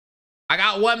I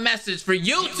got one message for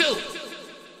you two.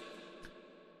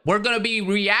 We're going to be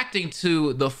reacting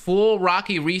to the full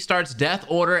Rocky Restart's death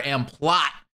order and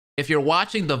plot. If you're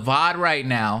watching the VOD right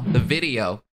now, the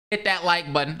video, hit that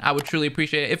like button. I would truly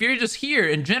appreciate it. If you're just here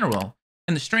in general,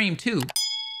 in the stream too,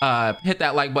 hit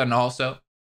that like button also.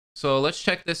 So let's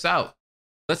check this out.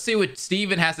 Let's see what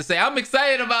Steven has to say. I'm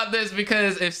excited about this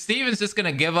because if Steven's just going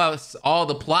to give us all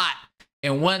the plot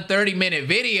in one 30-minute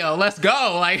video, let's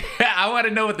go. Like, I want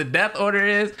to know what the death order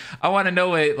is. I want to know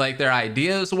what like their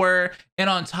ideas were. And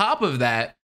on top of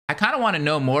that, I kind of want to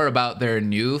know more about their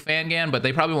new Fangan, but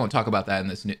they probably won't talk about that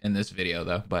in this video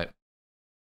though. But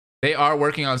they are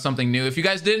working on something new. If you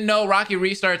guys didn't know, Rocky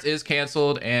Restarts is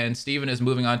canceled and Steven is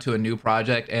moving on to a new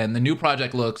project, and the new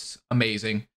project looks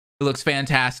amazing. It looks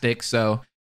fantastic. So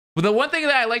but the one thing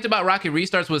that I liked about Rocky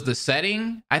Restarts was the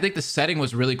setting. I think the setting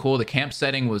was really cool. The camp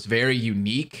setting was very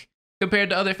unique compared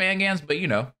to other Fangans, but you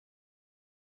know,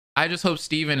 I just hope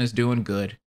Steven is doing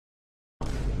good.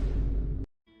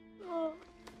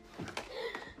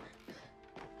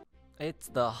 It's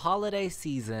the holiday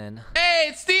season. Hey,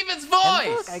 it's Steven's voice!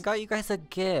 And look, I got you guys a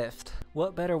gift.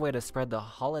 What better way to spread the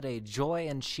holiday joy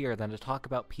and cheer than to talk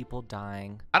about people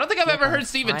dying? I don't think I've ever heard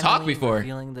Steven talk before.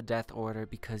 Revealing the death order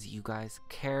because you guys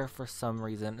care for some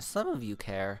reason. Some of you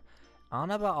care. I don't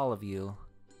know about all of you,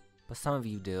 but some of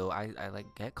you do. I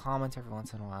like get comments every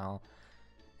once in a while.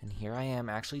 And here I am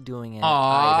actually doing it.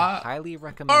 I'd highly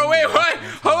recommend. Oh, wait, what?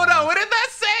 Hold on. What did that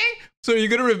say? So you're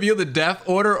going to reveal the death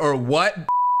order or what?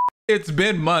 It's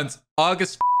been months.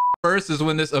 August 1st is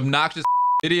when this obnoxious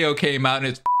video came out, and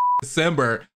it's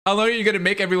December. How long are you going to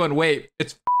make everyone wait?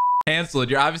 It's canceled.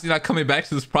 You're obviously not coming back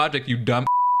to this project, you dumb.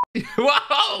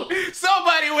 Whoa!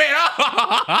 Somebody went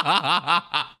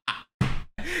off.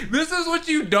 This is what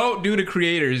you don't do to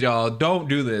creators, y'all. Don't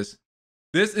do this.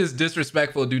 This is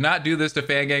disrespectful. Do not do this to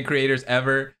Fangan creators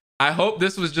ever. I hope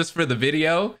this was just for the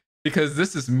video because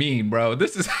this is mean, bro.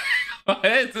 This is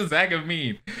this is hecka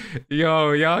mean.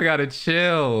 Yo, y'all gotta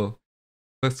chill.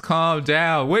 Let's calm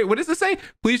down. Wait, what does it say?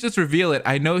 Please just reveal it.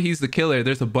 I know he's the killer.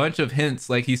 There's a bunch of hints.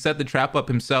 Like he set the trap up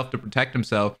himself to protect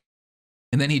himself.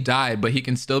 And then he died, but he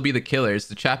can still be the killer. It's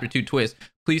the chapter 2 twist.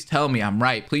 Please tell me I'm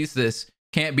right. Please, this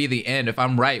can't be the end. If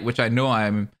I'm right, which I know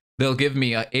I'm, they'll give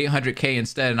me a 800K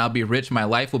instead and I'll be rich. My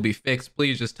life will be fixed.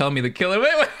 Please just tell me the killer.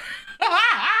 Wait.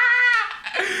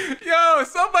 Yo,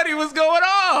 somebody was going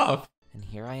off. And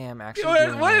here I am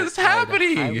actually what is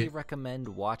happening? I highly recommend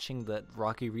watching the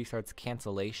Rocky Restarts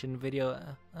cancellation video.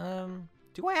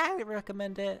 Do I highly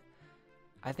recommend it?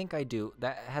 I think I do.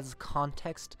 That has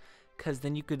context, because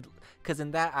then you could, because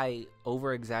in that I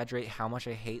over exaggerate how much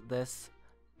I hate this.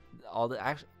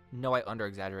 No, I under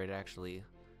exaggerated actually,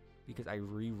 because I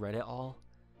reread it all.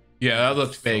 Yeah, that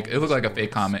looked fake. It looked like a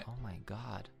fake comment. Oh my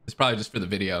god. It's probably just for the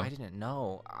video. I didn't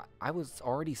know. I was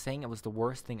already saying it was the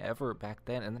worst thing ever back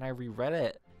then, and then I reread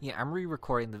it. Yeah, I'm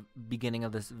re-recording the beginning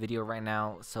of this video right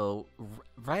now, so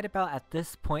right about at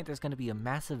this point, there's going to be a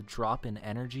massive drop in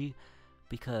energy,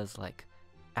 because, like,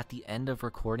 at the end of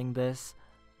recording this,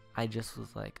 I just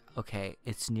was like, okay,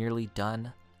 it's nearly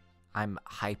done. I'm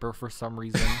hyper for some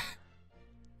reason.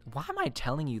 Why am I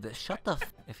telling you this? Shut the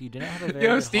f. If you didn't have a very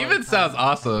Yo, good Steven sounds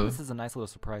awesome. This is a nice little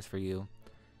surprise for you.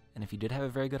 And if you did have a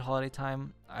very good holiday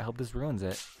time, I hope this ruins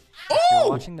it. If you're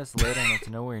watching this later and it's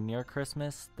nowhere near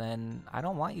Christmas, then I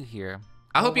don't want you here.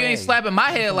 I hope you ain't slapping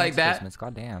my head like that. Christmas,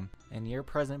 goddamn. And your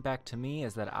present back to me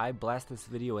is that I blast this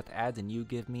video with ads and you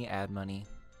give me ad money.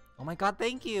 Oh my god,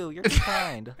 thank you. You're so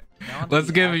kind.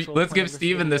 Let's give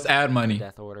Steven this ad money.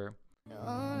 Death order.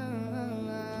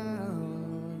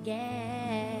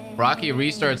 Rocky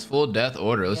Restarts full death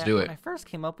order. Let's do it. When I first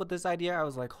came up with this idea, I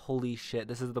was like, holy shit,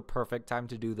 this is the perfect time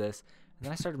to do this. And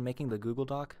then I started making the Google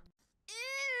Doc.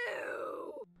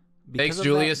 Thanks,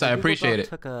 Julius. I appreciate it. It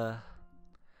took a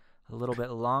little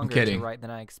bit longer to write than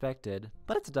I expected,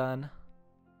 but it's done.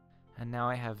 And now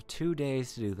I have 2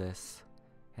 days to do this.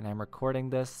 And I'm recording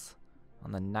this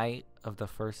on the night of the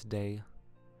first day.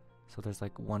 So there's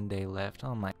like 1 day left.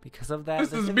 Oh my. Because of that,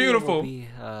 this is beautiful. Will be,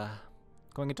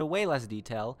 going into way less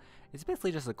detail. It's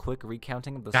basically just a quick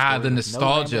recounting of the story. God, the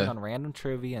nostalgia. No on random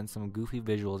trivia and some goofy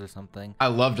visuals or something. I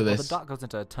loved this. Well, the doc goes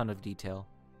into a ton of detail.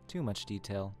 Too much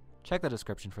detail. Check the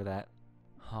description for that.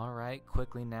 Alright,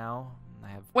 quickly now. I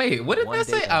have Wait, what did that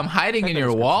say? I'm hiding in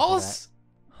your walls?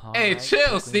 Hey,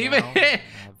 chill, Steven.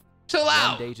 Chill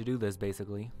out. 1 day to do this,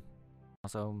 basically.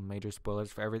 Also, major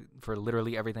spoilers for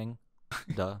literally everything.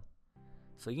 Duh.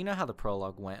 So you know how the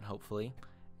prologue went, hopefully.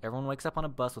 Everyone wakes up on a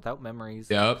bus without memories.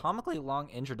 Yep. Comically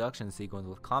long introduction sequence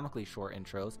with comically short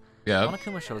intros. Yep.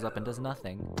 Monokuma shows up and does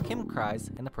nothing. Kim cries,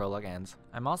 and the prologue ends.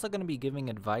 I'm also going to be giving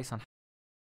advice on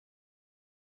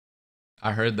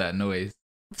I heard that noise.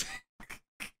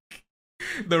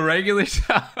 The regular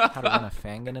shot. How to run a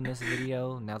Fangan in this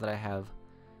video now that I have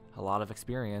a lot of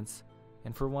experience.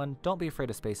 And for one, don't be afraid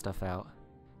to space stuff out.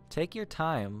 Take your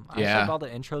time. I shoved all the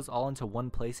intros all into one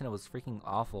place and it was freaking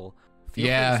awful. Feel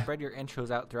free to spread your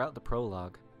intros out throughout the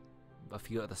prologue. A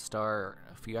few at the start,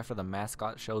 a few after the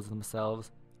mascot shows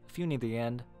themselves, a few near the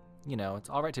end. You know, it's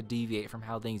alright to deviate from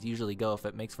how things usually go if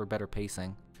it makes for better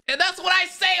pacing. And that's what I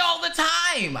say all the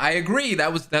time. I agree.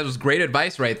 That was great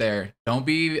advice right there. Don't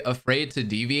be afraid to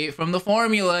deviate from the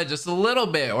formula just a little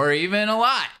bit or even a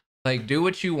lot. Like, do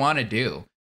what you want to do.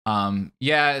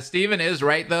 Yeah, Steven is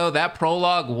right though. That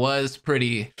prologue was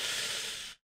pretty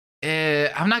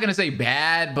I'm not gonna say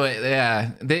bad, but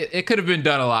yeah, it could have been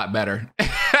done a lot better.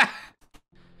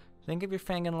 Think of your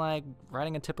Fangan like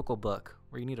writing a typical book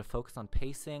where you need to focus on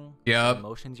pacing, the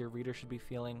emotions your reader should be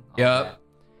feeling, all that.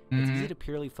 It's Mm-hmm. easy to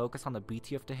purely focus on the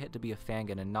beats you have to hit to be a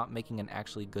Fangan and not making an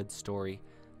actually good story.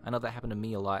 I know that happened to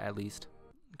me a lot, at least.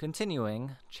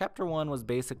 Continuing, Chapter 1 was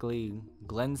basically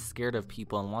Glenn's scared of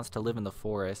people and wants to live in the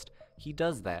forest. He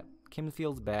does that. Kim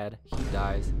feels bad, he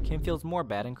dies. Kim feels more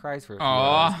bad and cries for a few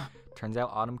hours. Turns out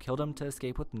Autumn killed him to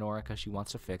escape with Nora because she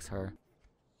wants to fix her.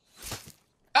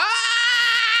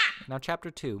 Now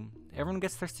Chapter 2. Everyone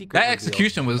gets their secret That revealed.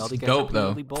 execution was Melody gets dope, though.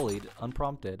 repeatedly bullied,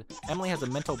 unprompted. Emily has a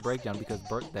mental breakdown because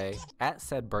birthday. At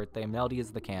said birthday, Melody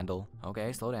is the candle.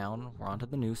 Okay, slow down. We're on to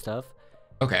the new stuff.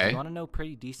 Okay. You want to know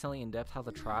pretty decently in depth how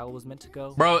the trial was meant to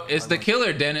go? Bro, it's the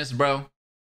killer Dennis, bro.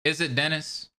 Is it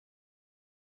Dennis?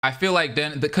 I feel like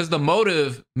because the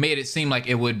motive made it seem like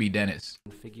it would be Dennis.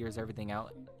 Figures everything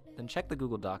out. Then check the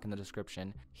Google Doc in the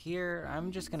description. Here,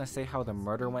 I'm just gonna say how the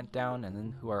murder went down and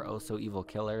then who our oh-so-evil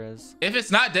killer is. If it's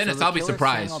not Dennis, So I'll be the killer's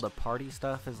surprised. saying all the party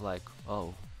stuff is like,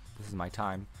 oh, this is my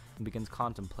time, and begins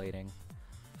contemplating.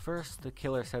 First, the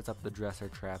killer sets up the dresser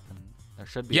trap, and there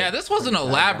should be Yeah, this was an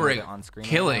elaborate on screen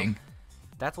killing. right now.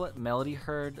 That's what Melody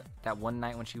heard that one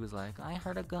night when she was like, I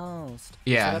heard a ghost.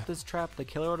 Yeah. To set up this trap, the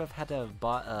killer would have had to have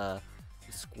bought a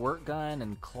squirt gun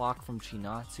and clock from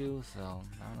Chinatsu, so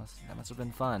that must have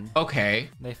been fun. Okay.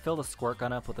 They filled a squirt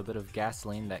gun up with a bit of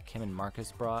gasoline that Kim and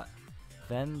Marcus brought.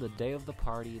 Then, the day of the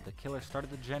party, the killer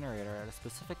started the generator at a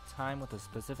specific time with a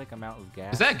specific amount of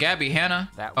gas. Is that Gabby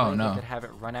Hanna? That way Oh, no. they could have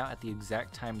it run out at the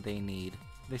exact time they need.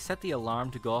 They set the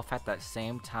alarm to go off at that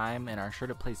same time and are sure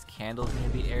to place candles near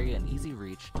the area in easy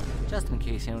reach, just in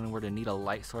case anyone were to need a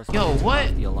light source to turn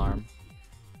off the alarm.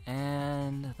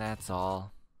 And that's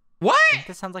all. What? I think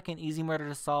this sounds like an easy murder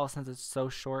to solve since it's so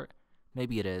short.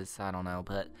 Maybe it is, I don't know,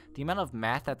 but the amount of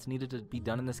math that's needed to be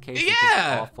done in this case is just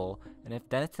awful. And if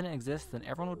Dennis didn't exist, then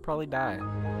everyone would probably die.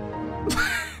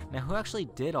 Now, who actually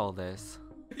did all this?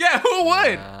 Yeah, who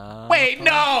would? Wait,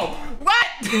 no! What?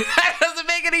 That doesn't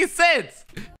make any sense!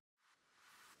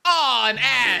 Oh, an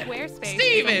ad! Squarespace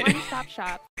Steven! is a one-stop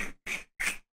shop.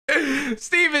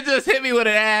 Steven just hit me with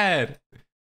an ad!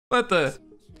 What the?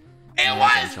 It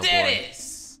was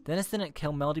Dennis! Dennis didn't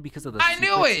kill Melody because of the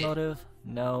secret motive.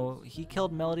 No, he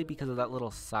killed Melody because of that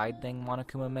little side thing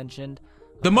Monokuma mentioned.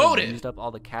 The motive! He used up all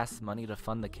the cast's money to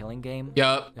fund the killing game.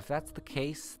 Yup. If that's the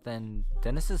case, then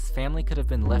Dennis's family could have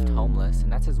been left homeless,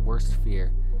 and that's his worst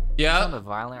fear. Yep. He's not a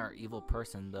violent or evil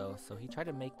person, though, so he tried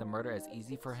to make the murder as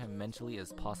easy for him mentally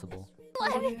as possible.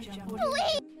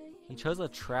 He chose a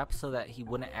trap so that he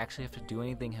wouldn't actually have to do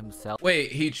anything himself.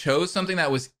 Wait, he chose something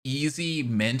that was easy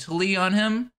mentally on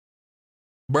him?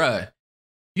 Bruh,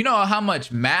 you know how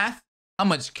much math, how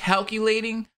much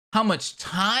calculating, how much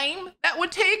time that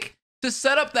would take to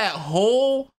set up that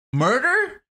whole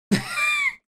murder?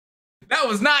 That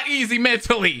was not easy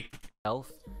mentally.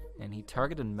 And he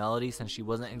targeted Melody since she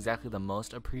wasn't exactly the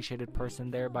most appreciated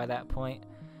person there by that point.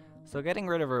 So getting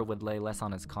rid of her would lay less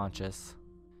on his conscience,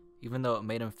 even though it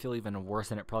made him feel even worse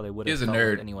than it probably would have felt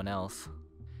with anyone else.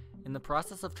 In the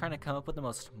process of trying to come up with the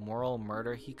most moral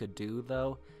murder he could do,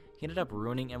 though, he ended up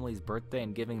ruining Emily's birthday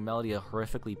and giving Melody a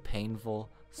horrifically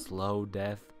painful, slow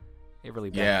death. It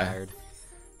really backfired.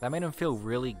 That made him feel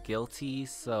really guilty,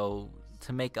 so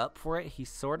to make up for it, he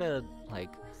sorta,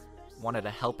 like, wanted to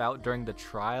help out during the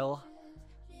trial,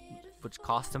 which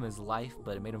cost him his life,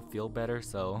 but it made him feel better,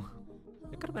 so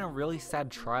it could have been a really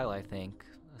sad trial, I think.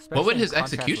 What would his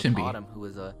execution be? Autumn, who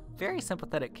is a very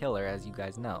sympathetic killer, as you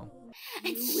guys know.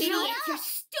 You're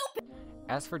stupid.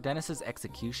 As for Dennis's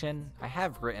execution, I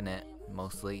have written it,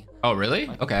 mostly. Oh, really?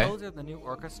 My composer of the new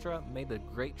orchestra made a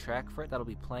great track for it that'll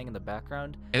be playing in the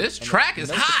background. Hey, this track is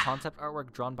The hot! concept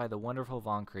artwork drawn by the wonderful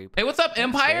Von Creep. Hey, what's up,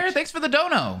 Empire? Thanks for the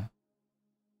dono.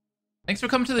 Thanks for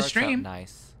coming to the stream.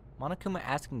 Nice. Monokuma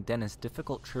asking Dennis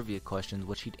difficult trivia questions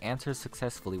which he'd answer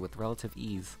successfully with relative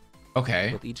ease.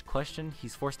 Okay. With each question,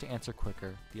 he's forced to answer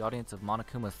quicker. The audience of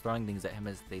Monokuma is throwing things at him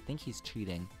as they think he's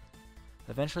cheating.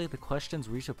 Eventually, the questions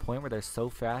reach a point where they're so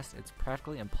fast, it's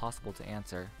practically impossible to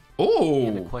answer.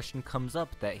 And a Ooh. question comes up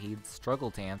that he'd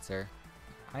struggle to answer.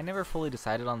 I never fully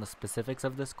decided on the specifics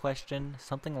of this question,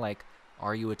 something like,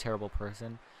 are you a terrible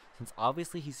person? Since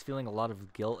obviously he's feeling a lot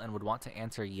of guilt and would want to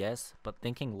answer yes, but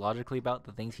thinking logically about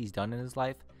the things he's done in his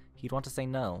life, he'd want to say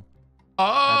no.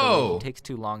 Either way, Oh. he takes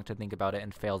too long to think about it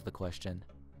and fails the question.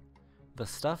 The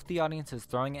stuff the audience is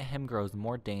throwing at him grows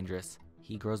more dangerous.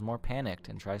 He grows more panicked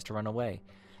and tries to run away.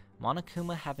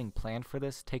 Monokuma, having planned for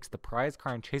this, takes the prize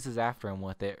car and chases after him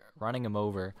with it, running him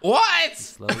over. What? He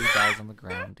slowly dies on the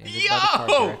ground, injured by the car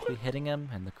directly hitting him,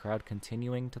 and the crowd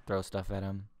continuing to throw stuff at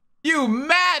him. You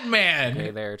madman!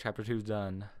 Okay, there, chapter 2's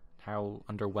done. How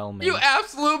underwhelming. You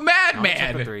absolute On to chapter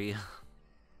madman! 3.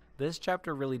 This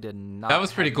chapter really did not That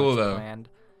was pretty have cool, much though. planned.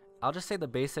 I'll just say the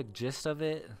basic gist of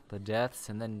it, the deaths,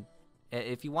 and then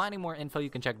if you want any more info, you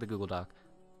can check the Google Doc.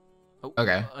 Oh,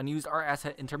 Okay. Unused art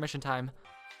asset, intermission time.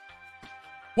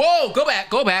 Whoa, go back,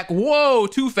 go back. Whoa,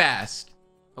 too fast.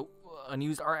 Oh,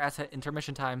 unused art asset,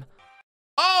 intermission time.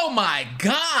 Oh my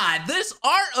God, this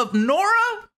art of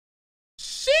Nora?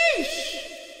 Sheesh.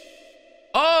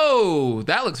 Oh,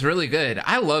 that looks really good.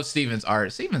 I love Steven's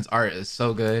art. Steven's art is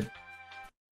so good.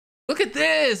 Look at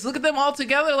this. Look at them all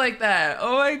together like that.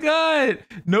 Oh my God.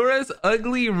 Nora's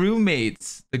ugly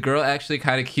roommates. The girl actually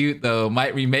kind of cute though.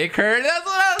 Might remake her. That's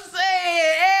what I'm saying.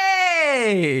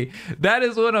 Hey, that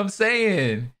is what I'm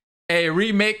saying. Hey,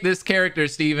 remake this character,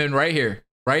 Steven, right here.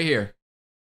 Right here.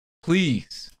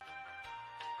 Please.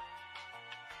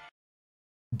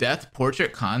 Death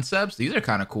portrait concepts. These are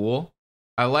kind of cool.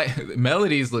 I like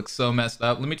melodies look so messed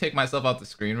up. Let me take myself off the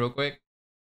screen real quick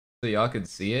so y'all can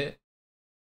see it.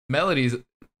 Melodies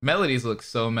look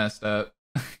so messed up.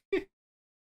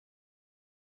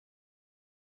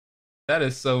 That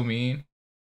is so mean.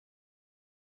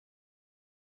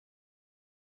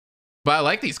 But I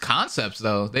like these concepts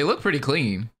though. They look pretty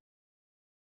clean.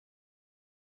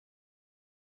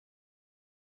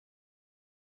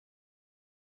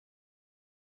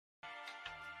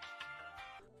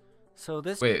 So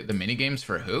this Wait, the mini games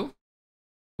for who?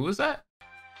 Who was that?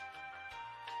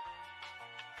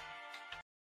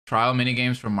 Trial mini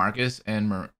games for Marcus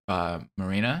and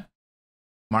Marina.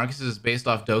 Marcus is based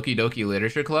off Doki Doki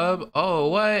Literature Club. Oh,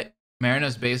 what?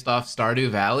 Marina's based off Stardew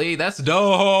Valley. That's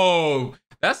dope.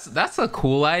 That's a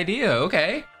cool idea.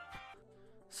 Okay.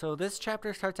 So this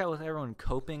chapter starts out with everyone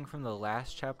coping from the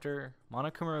last chapter.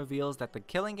 Monokuma reveals that the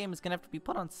killing game is going to have to be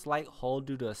put on slight hold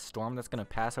due to a storm that's going to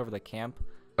pass over the camp.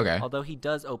 Okay. Although he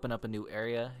does open up a new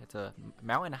area. It's a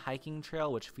mountain hiking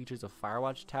trail which features a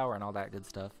firewatch tower and all that good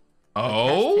stuff. The cast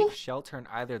Oh. take shelter in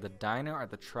either the diner or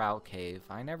the trout cave.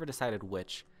 I never decided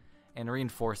which. And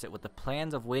reinforce it with the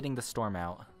plans of waiting the storm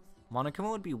out.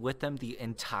 Monokuma would be with them the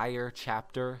entire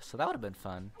chapter, so that would have been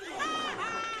fun.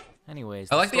 Anyways,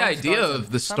 I like the storm idea starts of and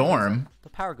the for some reason, storm. the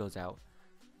power goes out.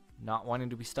 Not wanting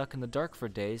to be stuck in the dark for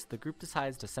days, the group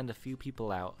decides to send a few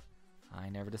people out. I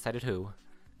never decided who.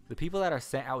 The people that are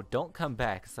sent out don't come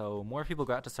back, so more people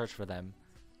go out to search for them.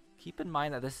 Keep in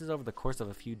mind that this is over the course of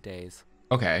a few days.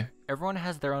 Okay. Everyone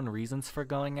has their own reasons for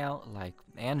going out, like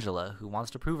Angela, who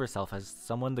wants to prove herself as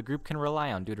someone the group can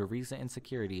rely on due to recent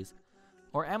insecurities.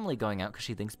 Or Emily going out because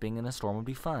she thinks being in a storm would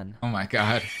be fun. Oh my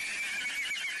God.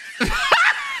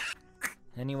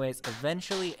 Anyways,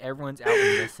 eventually everyone's out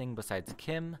and missing besides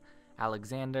Kim,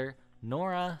 Alexander,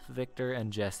 Nora, Victor,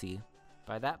 and Jesse.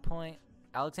 By that point,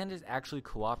 Alexander's actually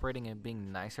cooperating and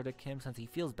being nicer to Kim since he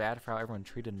feels bad for how everyone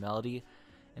treated Melody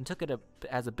and took it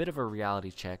as a bit of a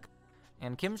reality check.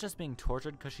 And Kim's just being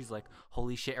tortured because she's like,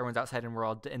 holy shit, everyone's outside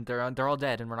and they're all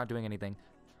dead and we're not doing anything.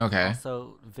 Okay.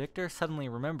 Also, Victor suddenly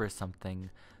remembers something,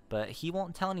 but he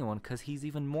won't tell anyone because he's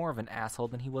even more of an asshole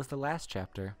than he was the last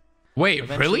chapter. Wait,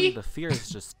 Eventually, really? the fear is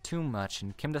just too much,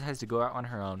 and Kim decides to go out on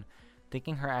her own,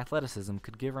 thinking her athleticism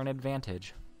could give her an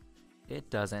advantage. It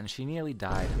doesn't, she nearly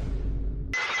died.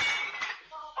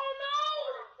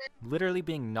 Literally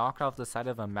being knocked off the side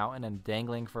of a mountain and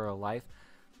dangling for her life,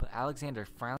 but Alexander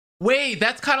finally Wait,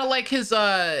 that's kind of like his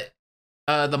the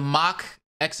mock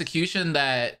execution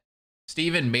that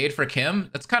Steven made for Kim.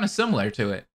 That's kind of similar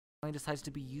to it. decides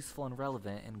to be useful and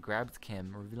relevant and grabs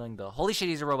Kim, revealing the holy shit,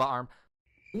 he's a robot arm.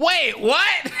 Wait,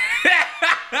 what?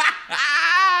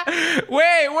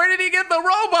 Wait, where did he get the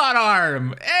robot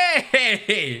arm?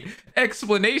 Hey,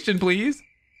 explanation, please.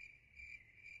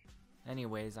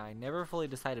 Anyways, I never fully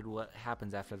decided what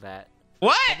happens after that.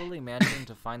 What? Probably managing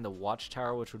to find the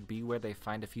watchtower, which would be where they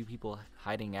find a few people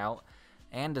hiding out,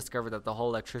 and discover that the whole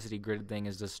electricity grid thing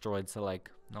is destroyed, so like,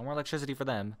 no more electricity for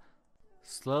them.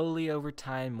 Slowly over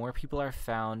time, more people are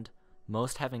found,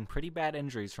 most having pretty bad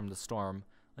injuries from the storm,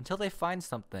 until they find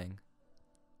something.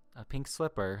 A pink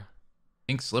slipper.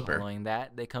 Pink slipper. Following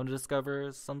that, they come to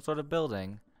discover some sort of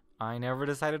building. I never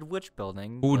decided which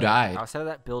building. Who died? Outside of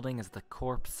that building is the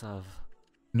corpse of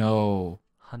No.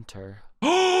 Hunter.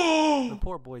 The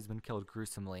poor boy's been killed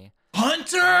gruesomely. I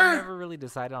Hunter! never really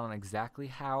decided on exactly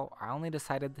how. I only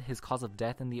decided his cause of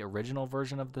death in the original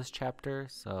version of this chapter,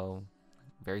 so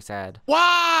very sad.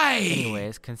 Why?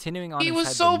 Anyways, continuing on. He was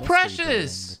inside so the mystery precious.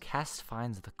 building, the cast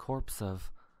finds the corpse of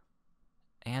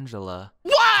Angela in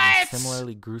What? a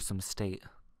similarly gruesome state.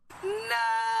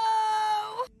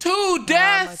 No! 2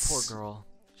 deaths. My poor girl.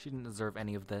 She didn't deserve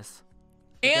any of this.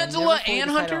 Angela Again, never fully and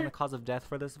decided on Hunter. the cause of death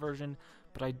for this version,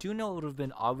 but I do know it would have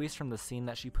been obvious from the scene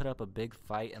that she put up a big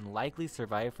fight and likely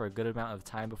survived for a good amount of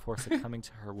time before succumbing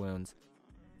to her wounds.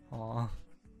 Aww.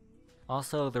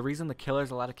 Also, the reason the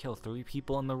killer's allowed to kill 3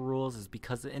 people in the rules is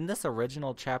because in this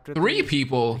original chapter 3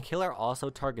 people. the killer also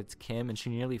targets Kim and she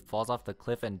nearly falls off the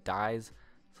cliff and dies.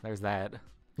 So there's that.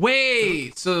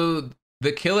 Wait, so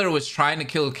the killer was trying to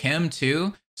kill Kim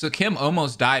too? So Kim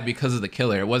almost died because of the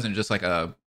killer. It wasn't just like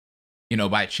a,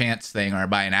 by chance thing or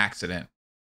by an accident.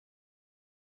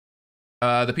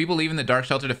 The people leaving the dark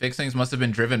shelter to fix things must have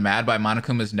been driven mad by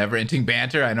Monokuma's never-ending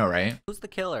banter. I know, right? Who's the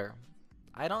killer?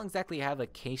 I don't exactly have a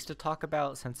case to talk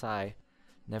about since I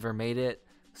never made it,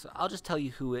 so I'll just tell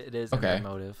you who it is and their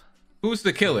motive. Who's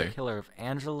the killer? The killer of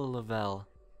Angela Lavelle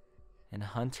and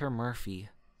Hunter Murphy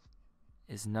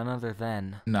is none other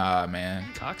than... Nah, man.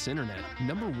 Cox Internet, #1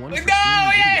 for No, streaming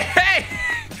yeah, video. hey!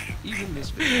 Even this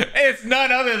video. It's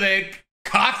none other than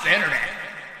Cox Internet.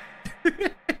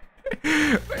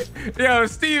 Yo,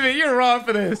 Steven, you're wrong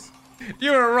for this.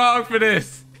 You're wrong for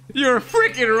this. You're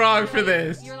freaking wrong for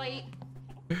this. You're late.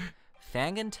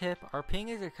 Fangan tip, RPing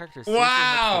as your characters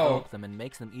Wow. develop them and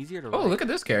makes them easier to write. Oh, look at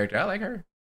this character. I like her.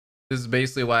 This is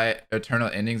basically why eternal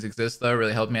endings exist, though.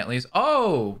 Really helped me at least.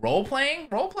 Oh, role playing?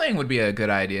 Role playing would be a good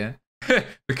idea. The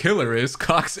killer is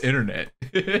Cox Internet.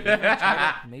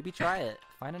 Maybe try it.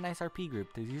 Find a nice RP group.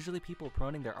 There's usually people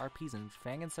promoting their RPs in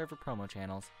Fangan server promo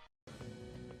channels.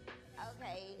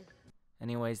 Okay.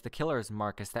 Anyways, the killer is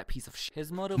Marcus, that piece of shit.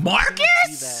 His motive Marcus?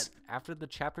 was that after the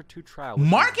chapter 2 trial, which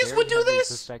was Marcus very would do heavily this?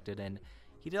 suspected, and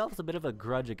he develops a bit of a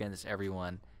grudge against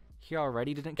everyone. He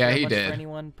already didn't Yeah, care he much did. for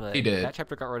anyone, but He did. that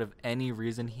chapter got rid of any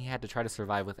reason he had to try to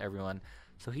survive with everyone.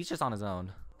 So he's just on his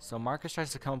own. So Marcus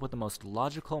tries to come up with the most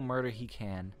logical murder he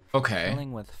can, Okay.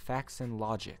 killing with facts and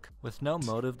logic. With no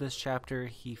motive this chapter,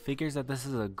 he figures that this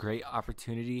is a great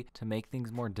opportunity to make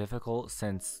things more difficult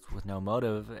since with no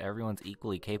motive, everyone's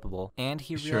equally capable. And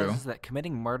he True. realizes that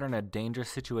committing murder in a dangerous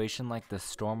situation like this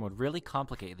storm would really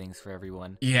complicate things for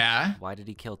everyone. Yeah. Why did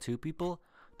he kill 2 people?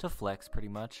 To flex, pretty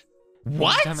much.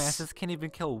 What? These dumbasses can't even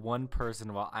kill 1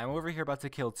 person while I'm over here about to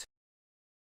kill 2.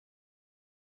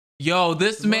 Yo,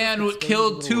 this man would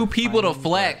kill 2 people to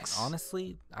flex.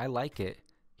 Honestly, I like it.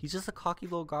 He's just a cocky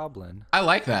little goblin. I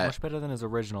like that. Much better than his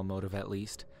original motive, at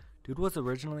least. Dude was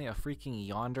originally a freaking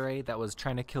yandere that was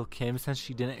trying to kill Kim since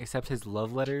she didn't accept his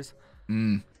love letters.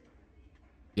 Yikes.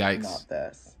 Not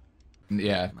this.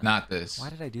 Yeah, not this. Why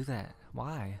did I do that?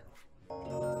 Why?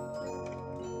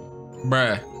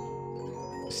 Bruh.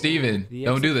 Steven, The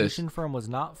don't do this. execution firm was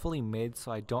not fully made,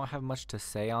 so I don't have much to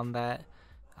say on that.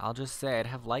 I'll just say I'd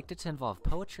have liked it to involve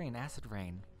poetry and acid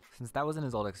rain, since that was in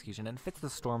his old execution and fits the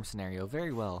storm scenario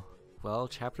very well. Well,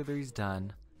 chapter 3's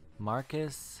done.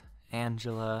 Marcus,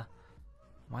 Angela,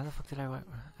 why the fuck did I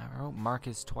wrote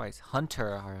Marcus twice. Hunter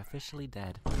are officially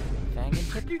dead.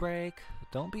 Fangan tip break.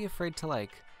 Don't be afraid to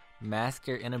mask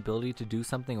your inability to do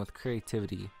something with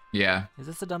creativity. Yeah. Is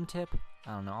this a dumb tip?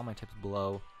 I don't know, all my tips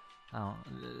below.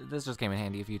 This just came in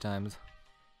handy a few times.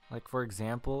 Like, for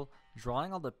example,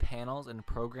 drawing all the panels and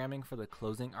programming for the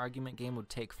closing argument game would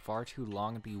take far too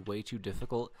long and be way too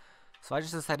difficult, so I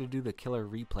just decided to do the killer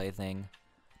replay thing.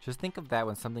 Just think of that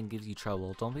when something gives you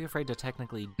trouble. Don't be afraid to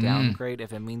technically downgrade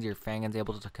if it means your Fangan's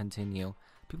able to continue.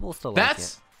 People will still like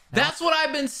it. That's what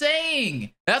I've been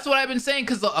saying. That's what I've been saying,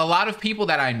 because a lot of people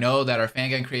that I know that are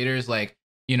Fangan creators,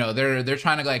 they're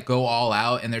trying to go all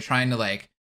out, and they're trying to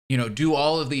do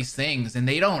all of these things, and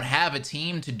they don't have a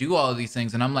team to do all of these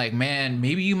things. And I'm like, man,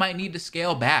 maybe you might need to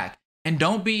scale back. And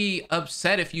don't be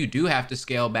upset if you do have to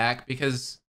scale back,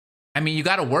 because you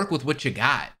got to work with what you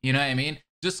got. You know what I mean?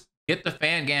 Just get the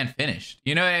Fangan finished.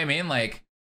 You know what I mean?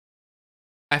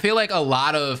 I feel like a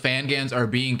lot of Fangans are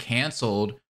being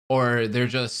canceled, or they're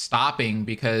just stopping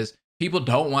because people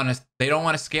don't want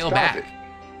to scale back.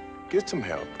 Get some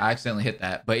help. I accidentally hit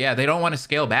that. But yeah, they don't want to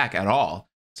scale back at all.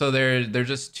 So they're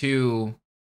just too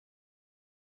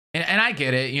And I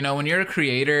get it. You know, when you're a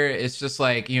creator, it's just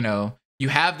like, you know, you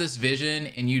have this vision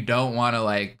and you don't want to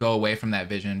like go away from that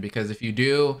vision, because if you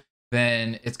do,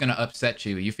 then it's going to upset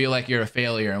you. You feel like you're a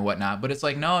failure and whatnot. But it's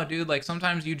like, no, dude, like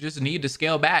sometimes you just need to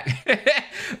scale back.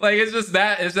 Like it's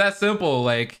that simple.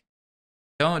 Like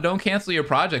don't cancel your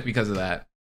project because of that.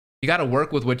 You got to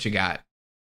work with what you got.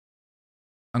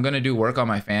 I'm going to do work on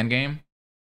my fan game.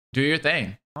 Do your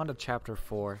thing. On to chapter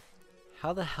 4.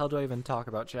 How the hell do I even talk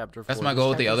about chapter 4? That's my goal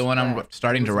with the other one I'm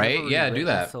starting to write. Yeah, do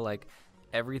that. So like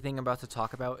everything I'm about to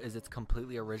talk about is its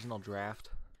completely original draft.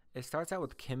 It starts out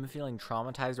with Kim feeling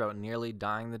traumatized about nearly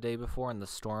dying the day before in the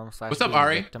storm / What's up,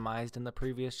 Ari? Victimized in the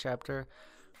previous chapter.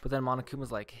 But then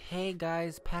Monokuma's like, hey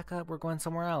guys, pack up, we're going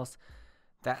somewhere else.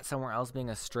 That somewhere else being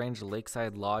a strange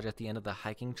lakeside lodge at the end of the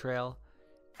hiking trail.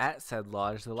 At said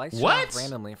lodge, the lights shut off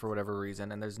randomly for whatever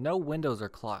reason, and there's no windows or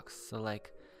clocks, so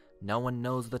like, no one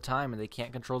knows the time and they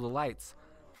can't control the lights.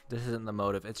 This isn't the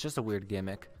motive, it's just a weird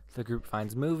gimmick. The group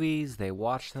finds movies, they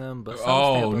watch them, but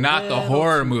some not the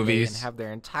horror movies, and have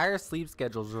their entire sleep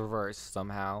schedules reversed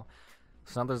somehow.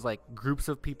 So now there's like groups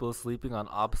of people sleeping on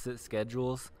opposite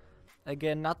schedules.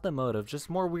 Again, not the motive,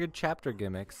 just more weird chapter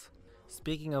gimmicks.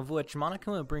 Speaking of which,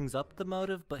 Monokuma brings up the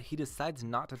motive, but he decides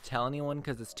not to tell anyone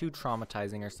because it's too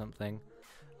traumatizing or something.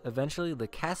 Eventually, the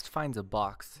cast finds a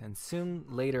box, and soon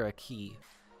later a key.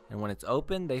 And when it's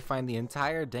open, they find the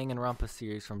entire Danganronpa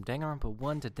series from Danganronpa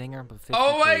 1 to Danganronpa 53.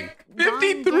 Oh my,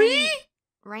 53?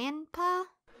 Ranpa?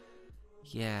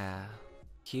 Yeah.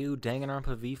 Cue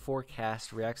Danganronpa V4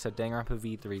 cast reacts to Danganronpa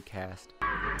V3 cast.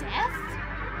 Death?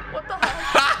 What the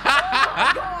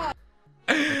hell?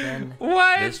 Again,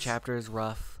 what? This chapter is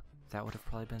rough. That would have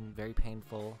probably been very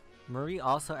painful. Marie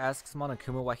also asks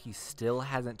Monokuma why he still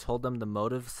hasn't told them the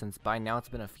motive since by now it's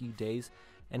been a few days,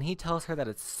 and he tells her that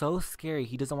it's so scary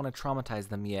he doesn't want to traumatize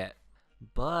them yet.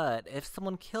 But if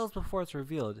someone kills before it's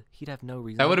revealed, he'd have no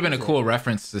reason. That would have been a cool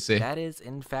reference to see. That is,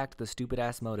 in fact, the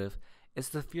stupid-ass motive. It's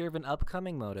the fear of an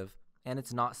upcoming motive, and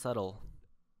it's not subtle.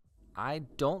 I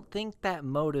don't think that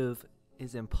motive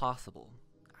is impossible.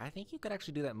 I think you could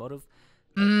actually do that motive.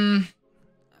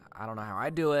 I don't know how I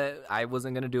do it. I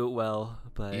wasn't gonna do it well,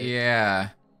 but yeah,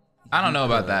 I don't know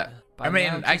about that. I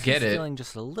mean, I get it. Feeling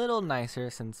just a little nicer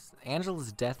since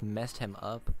Angela's death messed him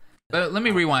up. But let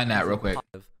me rewind that real quick.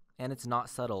 And it's not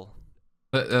subtle.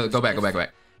 Go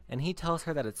back. And he tells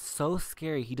her that it's so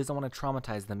scary he doesn't want to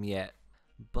traumatize them yet.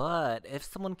 But if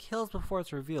someone kills before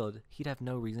it's revealed, he'd have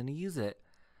no reason to use it.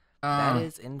 That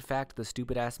is, in fact, the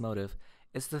stupid-ass motive.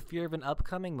 It's the fear of an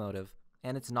upcoming motive,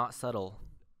 and it's not subtle.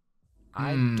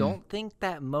 I don't think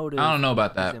that motive I don't know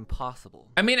about that. is impossible.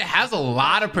 I mean, it has a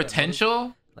lot of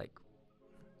potential. Like,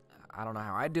 I don't know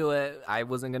how I do it. I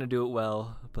wasn't going to do it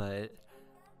well, but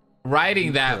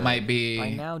writing that might be...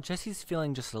 By now, Jesse's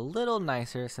feeling just a little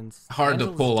nicer since hard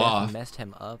to pull off. Messed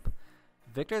him up.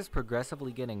 Victor's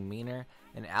progressively getting meaner,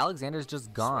 and Alexander's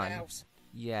just gone.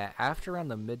 Yeah, after around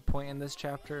the midpoint in this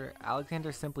chapter,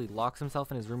 Alexander simply locks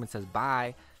himself in his room and says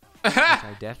bye, which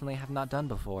I definitely have not done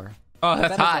before. Oh,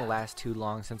 that's that hot. doesn't last too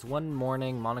long since one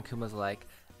morning Monokuma's like,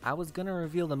 I was gonna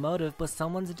reveal the motive, but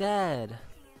someone's dead.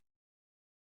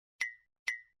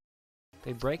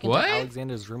 They break into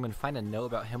Alexander's room and find a note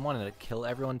about him wanting to kill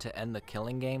everyone to end the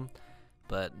killing game,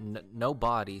 but no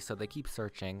body, so they keep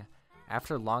searching.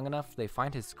 After long enough, they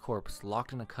find his corpse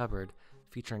locked in a cupboard,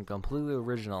 featuring completely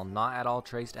original, not at all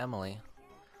traced Emily.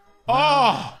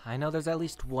 Well, I know there's at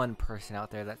least one person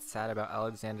out there that's sad about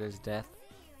Alexander's death.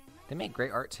 They make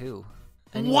great art too.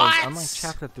 Anyways, unlike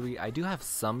chapter 3, I do have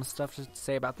some stuff to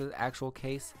say about the actual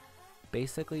case.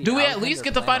 Basically, do we at least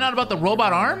get to find out about the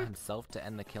robot arm? Himself to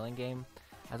end the killing game,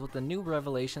 as with the new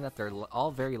revelation that they're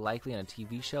all very likely in a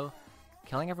TV show,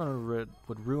 killing everyone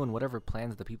would ruin whatever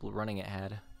plans the people running it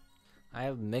had. I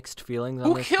have mixed feelings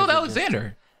on this. Who killed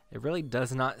Alexander? It really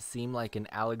does not seem like an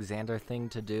Alexander thing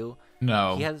to do.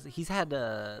 No. He's had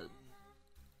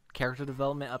character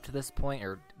development up to this point,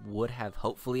 or would have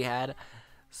hopefully had.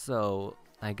 So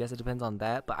I guess it depends on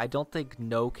that. But I don't think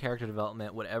no character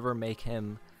development would ever make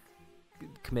him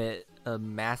commit a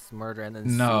mass murder and then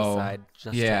suicide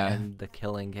just to end the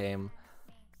killing game.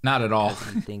 Not at all.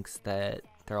 He thinks that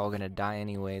they're all gonna die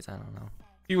anyways. I don't know.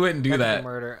 He wouldn't do that.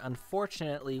 Murder.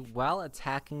 Unfortunately, while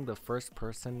attacking the first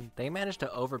person, they managed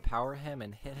to overpower him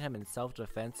and hit him in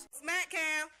self-defense. Smack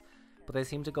him! But they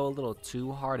seemed to go a little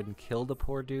too hard and kill the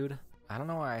poor dude. I don't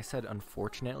know why I said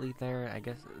unfortunately there. I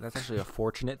guess that's actually a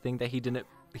fortunate thing that he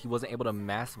wasn't able to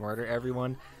mass murder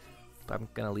everyone. But I'm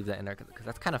gonna leave that in there because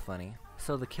that's kind of funny.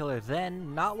 So the killer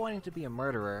then, not wanting to be a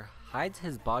murderer, hides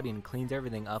his body and cleans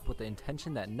everything up with the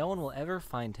intention that no one will ever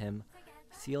find him,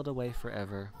 sealed away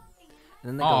forever. And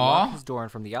then they go lock his door in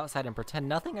from the outside and pretend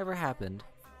nothing ever happened.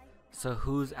 So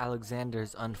who's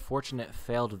Alexander's unfortunate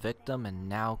failed victim and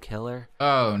now killer?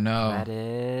 Oh no. That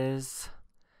is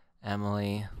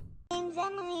Emily. What?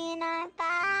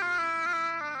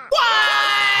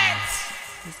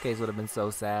 This case would have been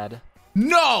so sad.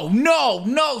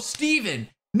 No, Steven.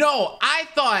 No, I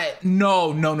thought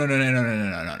no.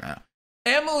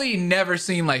 Emily never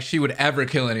seemed like she would ever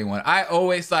kill anyone. I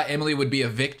always thought Emily would be a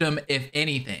victim, if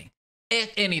anything.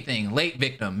 If anything, late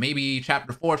victim, maybe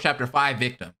chapter 4, chapter 5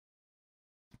 victim.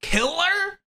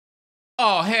 Killer?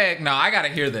 Oh, heck no, I gotta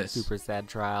hear this. Super sad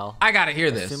trial. I gotta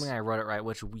hear this. Assuming I wrote it right,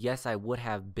 which, yes, I would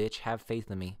have, bitch, have faith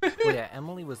in me. Well, yeah,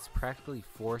 Emily was practically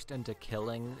forced into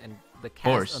killing, and the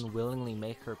cast unwillingly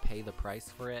make her pay the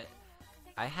price for it.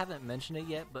 I haven't mentioned it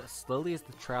yet, but slowly as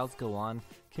the trials go on,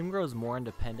 Kim grows more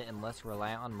independent and less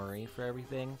reliant on Marie for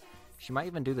everything. She might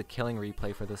even do the killing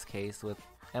replay for this case, with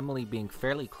Emily being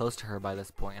fairly close to her by this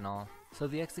point and all. So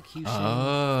the execution,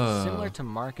 similar to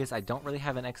Marcus, I don't really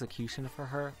have an execution for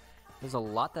her. There's a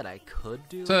lot that I could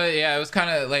do. So yeah, it was kind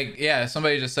of like, yeah,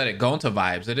 somebody just said it, Gonta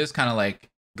vibes. It is kind of like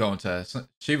Gonta.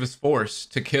 She was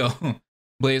forced to kill.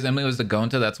 Blaze, Emily was the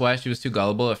Gonta. That's why she was too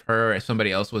gullible. If her or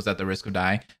somebody else was at the risk of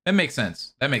dying, that makes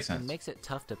sense. That makes sense. It makes it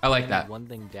tough to pin one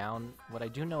thing down. What I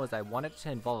do know is I wanted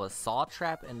to involve a saw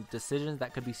trap and decisions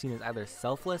that could be seen as either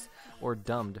selfless or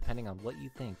dumb, depending on what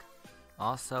you think.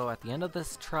 Also, at the end of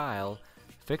this trial,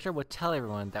 Victor would tell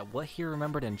everyone that what he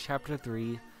remembered in Chapter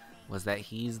 3 was that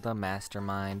he's the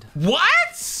mastermind.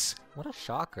 What? What a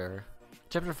shocker.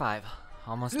 Chapter 5,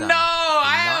 almost done. No,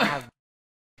 I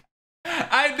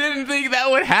didn't think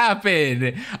that would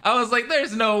happen. I was like,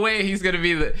 there's no way he's gonna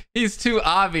be he's too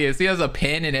obvious. He has a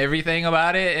pen and everything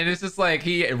about it, and it's just like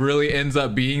he really ends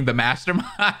up being the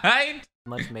mastermind.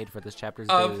 Much made for this chapter's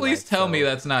please tell me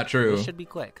that's not true. This should be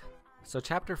quick. So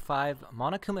chapter 5,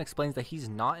 Monokuma explains that he's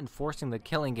not enforcing the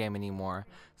killing game anymore.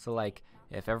 So like,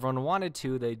 if everyone wanted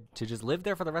to just live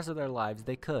there for the rest of their lives,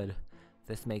 they could.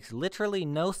 This makes literally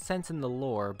no sense in the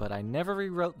lore, but I never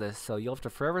rewrote this, so you'll have to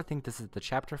forever think this is the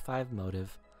chapter 5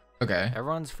 motive. Okay.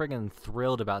 Everyone's friggin'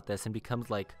 thrilled about this and becomes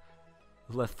like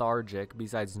lethargic,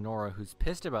 besides Nora, who's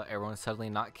pissed about everyone suddenly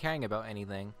not caring about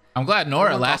anything. I'm glad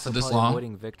Nora lasted this long.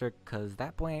 Avoiding Victor, cause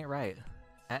that boy ain't right.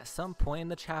 At some point in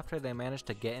the chapter, they manage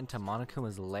to get into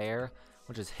Monokuma's lair,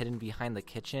 which is hidden behind the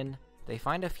kitchen. They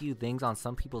find a few things on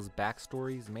some people's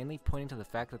backstories, mainly pointing to the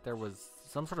fact that there was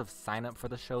some sort of sign up for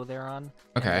the show they're on.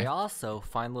 Okay. And they also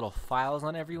find little files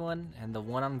on everyone, and the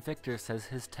one on Victor says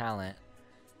his talent.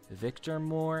 Victor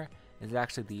Moore is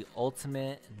actually the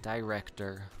ultimate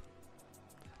director.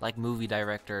 Like movie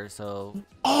director, so...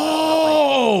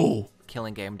 Oh! Like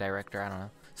killing game director, I don't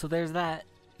know. So there's that.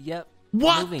 Yep.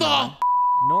 What Moving the... on.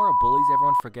 Nora bullies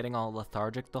everyone for getting all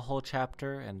lethargic the whole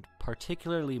chapter, and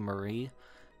particularly Marie.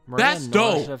 Marie and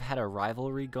Nora should have had a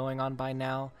rivalry going on by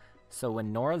now, so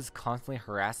when Nora's constantly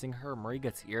harassing her, Marie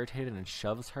gets irritated and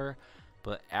shoves her,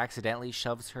 but accidentally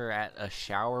shoves her at a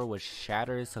shower which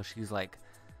shatters, so she's like,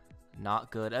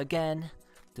 not good. Again,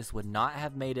 this would not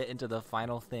have made it into the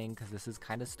final thing, because this is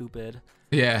kind of stupid.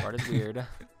 Yeah. This part is weird.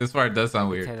 This part does sound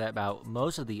weird. I'll say that about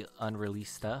most of the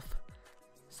unreleased stuff,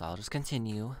 so I'll just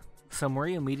continue. So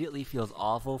Marie immediately feels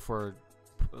awful for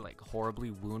like horribly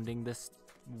wounding this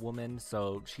woman,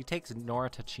 so she takes Nora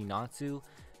to Chinatsu,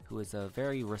 who is a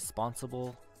very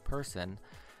responsible person.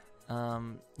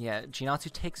 Yeah,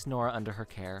 Chinatsu takes Nora under her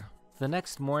care. The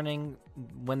next morning,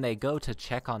 when they go to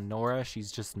check on Nora, she's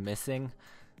just missing,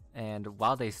 and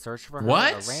while they search for her,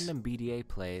 a random BDA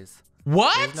plays.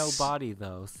 What? There's no body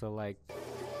though, so like...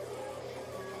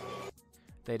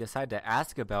 They decide to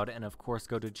ask about it and of course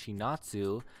go to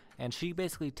Chinatsu, and she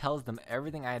basically tells them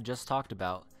everything I had just talked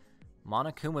about.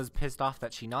 Monokuma's pissed off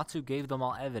that Chinatsu gave them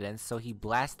all evidence, so he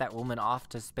blasts that woman off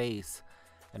to space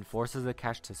and forces the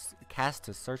cast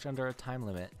to search under a time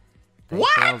limit. They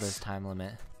fail this time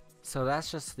limit. So that's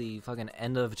just the fucking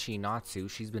end of Chinatsu.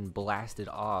 She's been blasted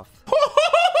off.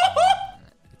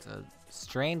 It's a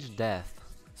strange death.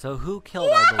 So who killed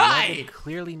our beloved,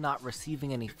 clearly not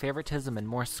receiving any favoritism and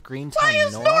more screen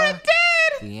time, Nora?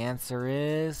 The answer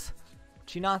is...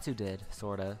 Chinatsu did,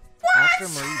 sorta. After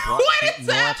Marie brought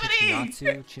Nora to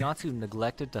Chinatsu, Chinatsu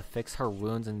neglected to fix her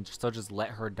wounds and so just let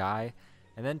her die,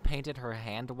 and then painted her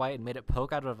hand white and made it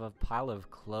poke out of a pile of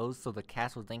clothes so the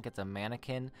cast would think it's a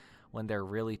mannequin when they're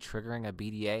really triggering a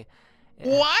BDA.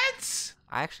 What?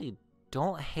 I actually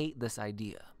don't hate this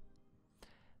idea,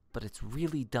 but it's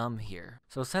really dumb here.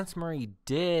 So since Marie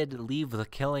did leave the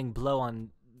killing blow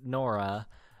on Nora,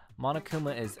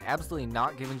 Monokuma is absolutely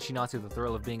not giving Chinatsu the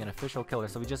thrill of being an official killer,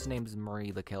 so he just names Marie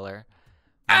the killer.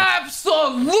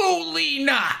 Absolutely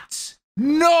not!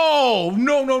 No,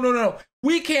 no, no, no, no.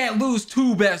 We can't lose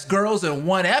 2 best girls in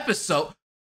 1 episode.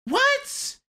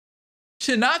 What?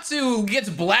 Shinatsu gets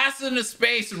blasted into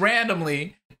space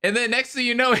randomly, and then next thing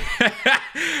you know,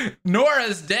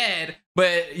 Nora's dead.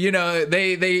 But you know,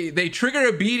 they trigger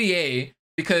a BDA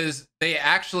because they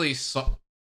actually saw.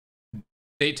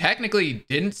 They technically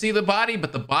didn't see the body,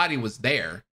 but the body was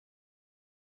there.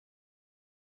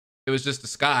 It was just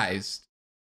disguised.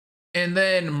 And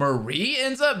then Marie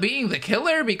ends up being the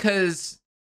killer because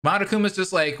Monokuma's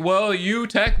just like, well, you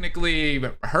technically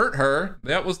hurt her.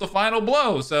 That was the final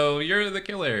blow, so you're the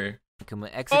killer.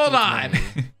 Hold on.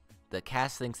 The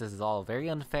cast thinks this is all very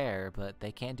unfair, but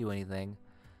they can't do anything.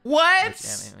 What?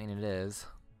 Which, I mean, it is.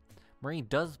 Marie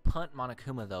does punt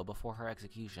Monokuma, though, before her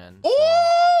execution.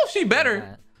 Oh, she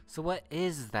better. So what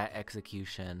is that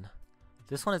execution?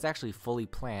 This one is actually fully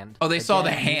planned. Oh, they saw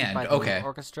the hand. By the okay.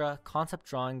 Orchestra, concept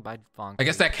drawing by Fangan. I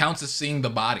guess that counts as seeing the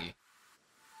body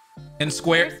in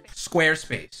square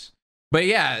space. But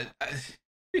yeah,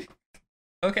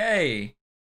 okay.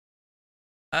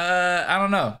 I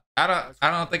don't know. I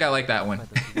don't think I like that one. By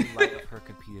the blue light of her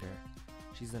computer,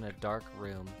 she's in a dark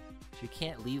room. She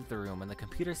can't leave the room, and the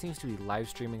computer seems to be live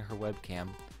streaming her webcam.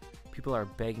 People are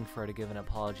begging for her to give an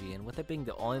apology, and with it being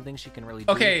the only thing she can really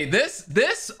do. Okay,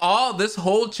 this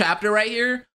whole chapter right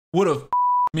here would have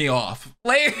me off.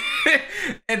 Like,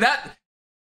 and that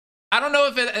I don't know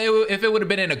if it would have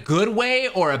been in a good way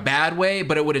or a bad way,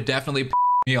 but it would have definitely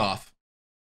me off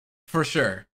for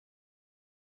sure.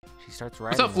 She starts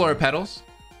writing. What's up, Flora Petals?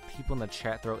 People in the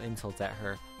chat throw insults at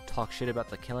her, talk shit about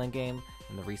the Killing Game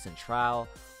and the recent trial,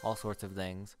 all sorts of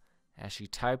things. As she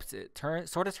types, it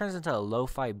sort of turns into a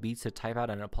lo-fi beats to type out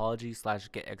an apology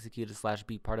 / get executed /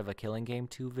 be part of a Killing Game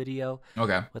 2 video.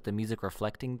 Okay. With the music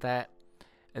reflecting that.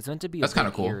 It's meant to be that's kind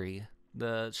of cool. Eerie.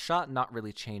 The shot not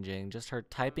really changing, just her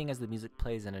typing as the music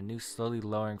plays and a noose slowly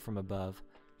lowering from above.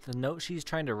 The note she's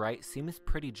trying to write seems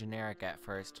pretty generic at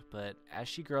first, but as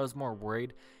she grows more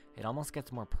worried, it almost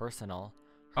gets more personal.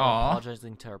 Her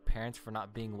apologizing to her parents for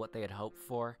not being what they had hoped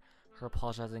for, her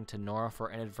apologizing to Nora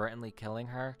for inadvertently killing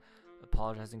her,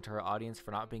 apologizing to her audience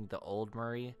for not being the old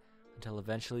Marie, until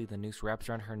eventually the noose wraps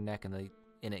around her neck and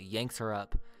it yanks her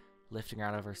up, lifting her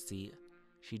out of her seat.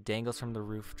 She dangles from the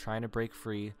roof, trying to break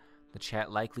free, the chat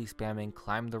likely spamming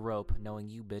 "climb the rope, knowing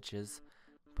you bitches,"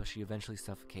 but she eventually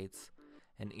suffocates.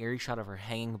 An eerie shot of her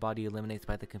hanging body eliminates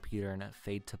by the computer and a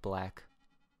fade to black.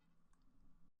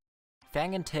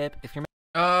 Fangan tip, if you're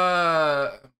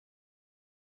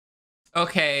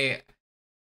okay.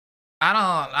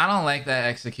 I don't like that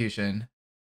execution.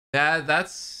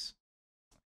 That's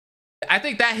I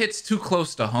think that hits too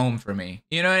close to home for me.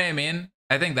 You know what I mean?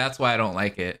 I think that's why I don't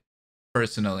like it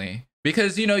personally.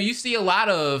 Because you know, you see a lot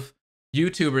of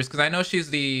YouTubers, because I know she's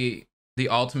the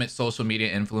ultimate social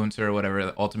media influencer or whatever,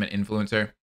 the ultimate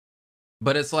influencer.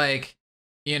 But it's like,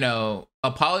 you know,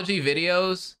 apology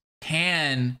videos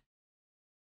can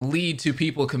lead to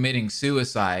people committing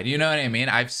suicide. You know what I mean?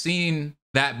 I've seen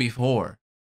that before.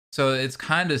 So it's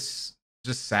kind of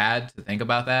just sad to think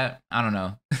about that. I don't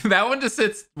know. That one just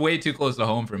sits way too close to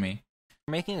home for me.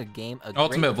 Making a game,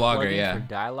 ultimate vlogger, yeah. For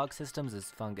dialogue systems is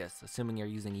Fungus, assuming you're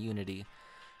using Unity.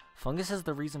 Fungus is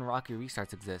the reason Rocky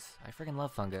Restarts exists. I freaking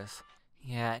love Fungus.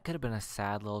 Yeah, it could have been a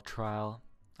sad little trial.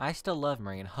 I still love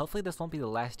Marie, and hopefully this won't be the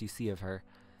last you see of her.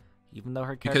 Even though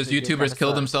her because YouTubers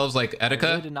kill themselves like Etika?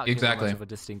 Really did not give her exactly. much of a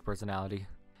distinct personality.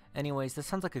 Anyways, this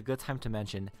sounds like a good time to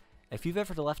mention. If you've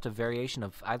ever left a variation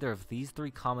of either of these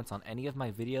 3 comments on any of my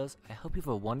videos, I hope you have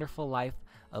a wonderful life,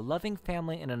 a loving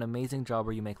family, and an amazing job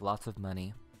where you make lots of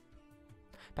money.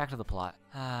 Back to the plot.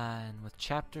 And with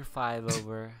chapter 5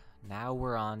 over, now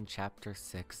we're on chapter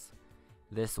 6.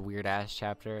 This weird-ass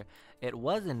chapter. It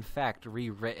was, in fact,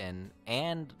 rewritten,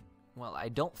 and, well, I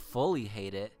don't fully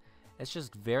hate it. It's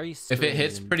just very strange. If it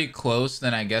hits pretty close,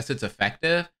 then I guess it's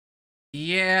effective.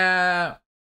 Yeah,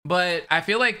 but I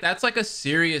feel like that's like a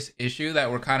serious issue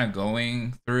that we're kind of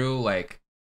going through, like,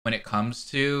 when it comes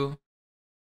to,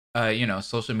 you know,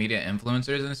 social media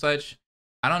influencers and such.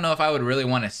 I don't know if I would really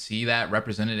want to see that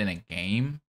represented in a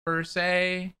game, per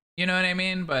se. You know what I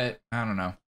mean? But I don't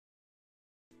know.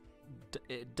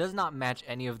 It does not match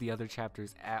any of the other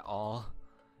chapters at all.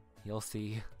 You'll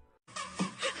see.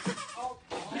 I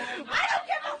don't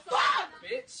give a fuck!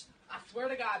 Bitch, I swear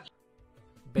to God.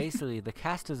 Basically, the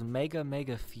cast is mega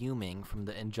fuming from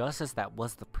the injustice that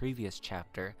was the previous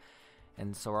chapter,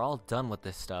 and so we're all done with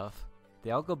this stuff.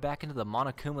 They all go back into the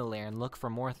Monokuma lair and look for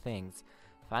more things,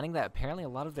 finding that apparently a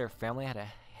lot of their family had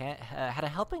a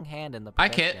helping hand in the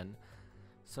production.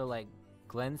 So like,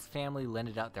 Glenn's family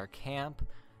lended out their camp,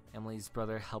 Emily's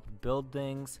brother helped build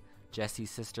things,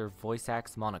 Jesse's sister voice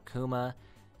acts Monokuma,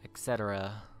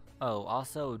 etc. Oh,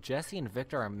 also, Jesse and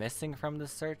Victor are missing from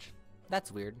this search.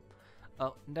 That's weird.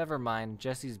 Oh, never mind.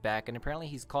 Jesse's back, and apparently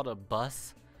he's called a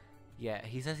bus. Yeah,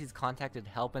 he says he's contacted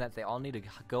help and that they all need to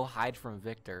go hide from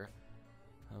Victor.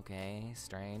 Okay,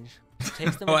 strange. He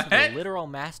takes them into the literal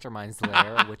mastermind's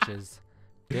lair, which is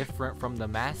different from the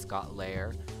mascot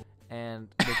lair, and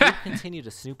the group continue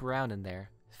to snoop around in there,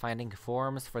 finding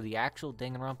forums for the actual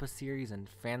Danganronpa series and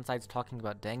fan sites talking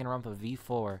about Danganronpa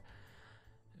V4.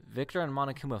 Victor and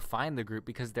Monokuma find the group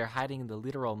because they're hiding in the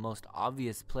literal most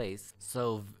obvious place.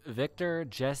 So Victor,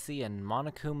 Jesse, and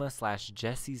Monokuma /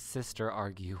 Jesse's sister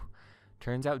argue.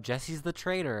 Turns out Jesse's the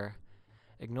traitor.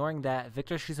 Ignoring that,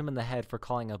 Victor shoots him in the head for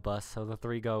calling a bus, so the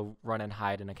three go run and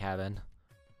hide in a cabin.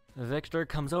 Victor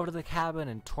comes over to the cabin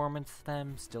and torments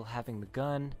them, still having the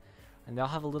gun, and they'll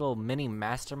have a little mini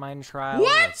mastermind trial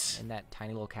in that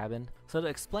tiny little cabin. So to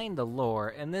explain the lore,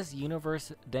 in this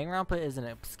universe, Danganronpa is an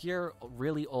obscure,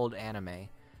 really old anime.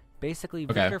 Basically,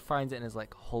 Victor finds it and is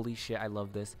like, holy shit, I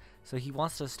love this. So he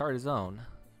wants to start his own.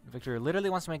 Victor literally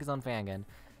wants to make his own Fangan,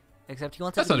 except he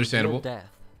wants it to be real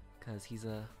death, because he's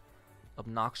a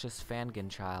obnoxious Fangan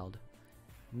child.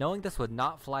 Knowing this would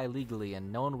not fly legally and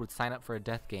no one would sign up for a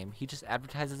death game, he just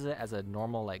advertises it as a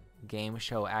normal like game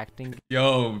show acting.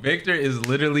 Yo, Victor is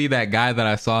literally that guy that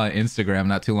I saw on Instagram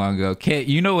not too long ago. Kit,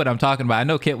 you know what I'm talking about. I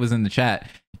know Kit was in the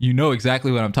chat. You know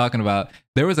exactly what I'm talking about.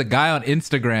 There was a guy on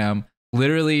Instagram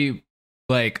literally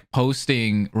like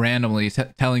posting randomly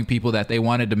telling people that they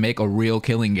wanted to make a real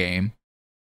killing game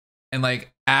and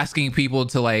like asking people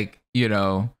to like, you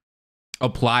know,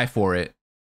 apply for it.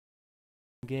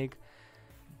 Gig.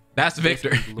 That's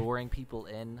Victor. Luring people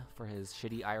in for his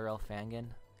shitty IRL Fangan.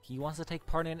 He wants to take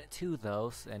part in it too,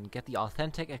 though, and get the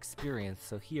authentic experience,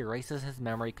 so he erases his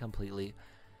memory completely.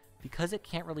 Because it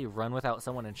can't really run without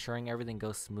someone ensuring everything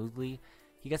goes smoothly,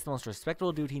 he gets the most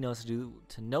respectable dude he knows to do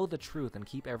to know the truth and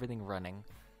keep everything running.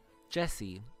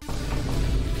 Jesse.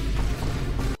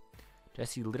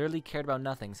 Jesse literally cared about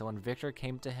nothing, so when Victor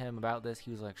came to him about this,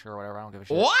 he was like, sure, whatever, I don't give a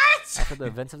shit. What? After the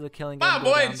events of the killing game,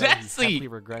 he definitely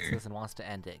regrets this and wants to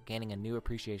end it, gaining a new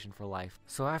appreciation for life.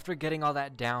 So after getting all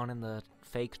that down in the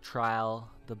fake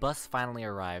trial, the bus finally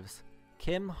arrives.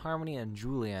 Kim, Harmony, and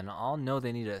Julian all know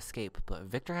they need to escape, but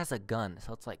Victor has a gun,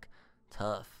 so it's like,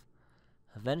 tough.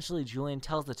 Eventually, Julian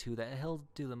tells the two that he'll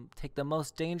take the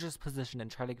most dangerous position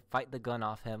and try to fight the gun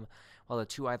off him, while the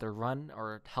two either run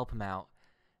or help him out.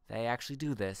 They actually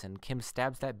do this, and Kim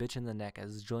stabs that bitch in the neck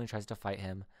as Julian tries to fight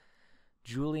him.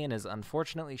 Julian is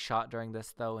unfortunately shot during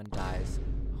this, though, and dies.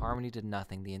 Harmony did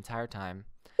nothing the entire time.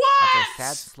 What? After a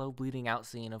sad, slow bleeding out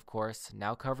scene, of course,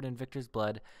 now covered in Victor's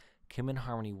blood, Kim and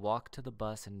Harmony walk to the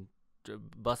bus and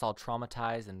bus all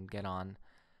traumatized and get on,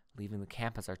 leaving the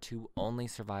camp as our two only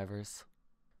survivors.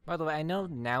 By the way, I know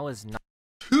now is not—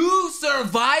 2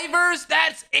 survivors?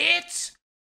 That's it?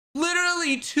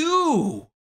 Literally 2.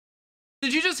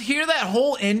 Did you just hear that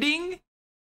whole ending?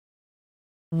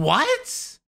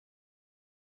 What?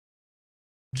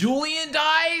 Julian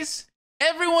dies?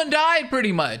 Everyone died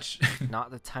pretty much. Not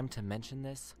the time to mention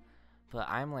this, but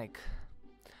I'm reading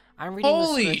this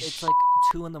script. It's like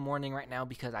 2 in the morning right now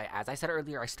because as I said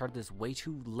earlier, I started this way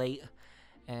too late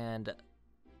and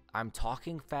I'm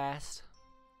talking fast.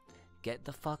 Get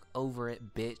the fuck over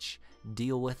it, bitch.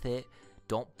 Deal with it.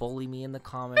 Don't bully me in the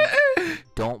comments.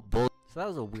 Don't bully. So that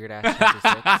was a weird ass chapter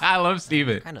 6. I love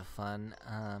Steven. Kind of fun.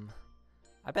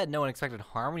 I bet no one expected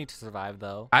Harmony to survive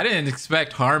though. I didn't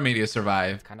expect Harmony to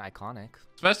survive. It's kind of iconic.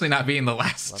 Especially not being the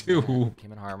last 2.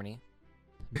 Kim and Harmony.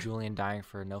 Julian dying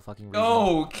for no fucking reason.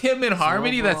 No, Kim and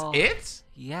Harmony, overall, that's it?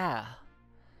 Yeah.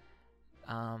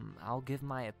 I'll give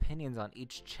my opinions on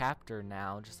each chapter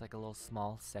now, just like a little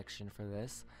small section for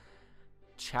this.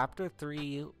 Chapter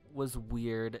 3 was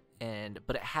weird,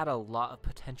 but it had a lot of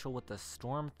potential with the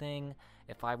storm thing.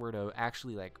 If I were to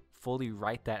actually like fully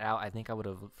write that out, I think I would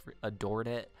have adored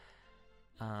it.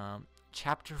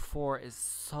 Chapter 4 is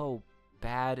so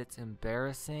bad, it's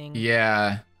embarrassing.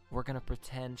 Yeah. We're gonna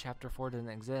pretend chapter 4 doesn't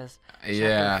exist.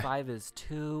 Yeah. Chapter 5 is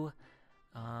 2.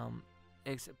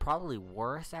 It's probably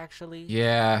worse actually.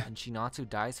 Yeah. And Shinatsu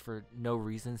dies for no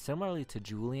reason, similarly to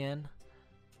Julian.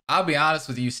 I'll be honest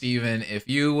with you, Steven. If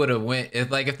you would have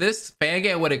if this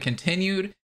Fangan would have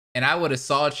continued and I would have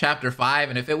saw chapter 5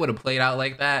 and if it would have played out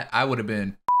like that, I would have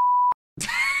been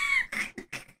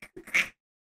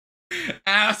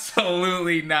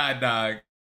absolutely not, dog.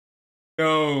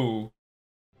 No.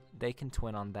 They can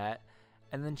twin on that.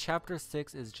 And then chapter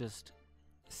 6 is just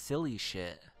silly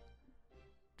shit.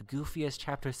 The goofiest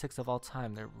chapter 6 of all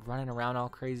time. They're running around all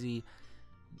crazy,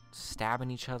 stabbing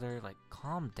each other. Like,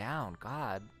 calm down,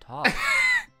 God, talk.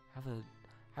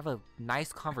 have a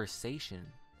nice conversation.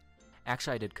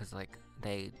 Actually, I did, because like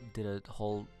they did a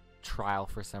whole trial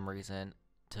for some reason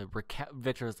to recount.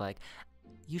 Victor was like,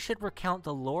 "You should recount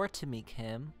the lore to me,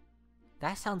 Kim.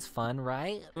 That sounds fun,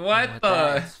 right?" What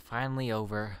the? It's finally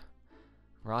over.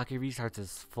 Rocky Restarts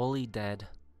is fully dead.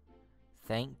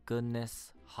 Thank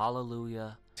goodness.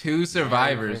 Hallelujah. 2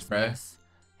 survivors, bruh.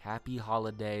 Happy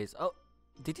holidays. Oh,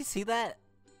 did you see that?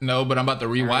 No, but I'm about to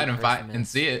rewind Merry and find Christmas. and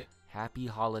see it. Happy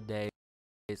holidays.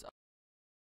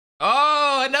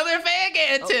 Oh, another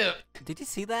Fangan tip. Did you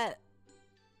see that?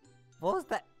 What was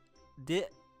that?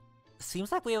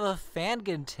 Seems like we have a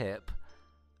Fangan tip.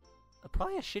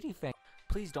 Probably a shitty fan.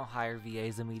 Please don't hire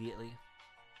VAs immediately.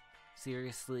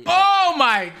 Seriously. Oh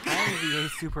my Hiring god.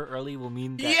 VAs super early will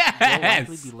mean that Yes! you'll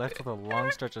likely be left with a long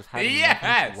stretch of having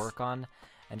nothing to work on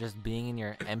and just being in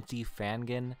your empty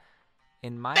Fangan.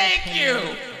 In my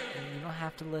opinion, you don't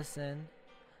have to listen,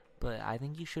 but I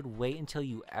think you should wait until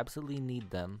you absolutely need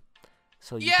them,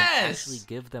 so you can actually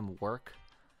give them work.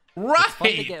 Right. It's fun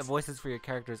to get voices for your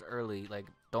characters early. Like,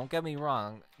 don't get me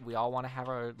wrong, we all want to have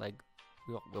our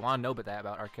we want to know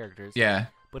about our characters. Yeah.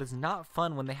 But it's not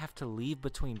fun when they have to leave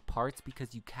between parts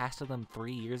because you casted them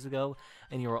 3 years ago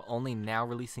and you are only now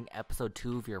releasing episode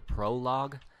 2 of your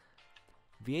prologue.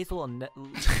 VAs will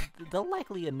they'll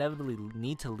likely inevitably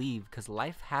need to leave because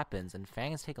life happens and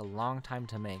fans take a long time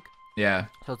to make. Yeah.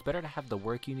 So it's better to have the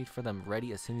work you need for them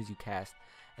ready as soon as you cast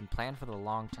and plan for the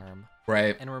long term.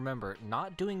 Right. And remember,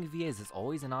 not doing VAs is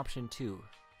always an option too.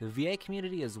 The VA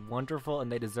community is wonderful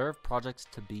and they deserve projects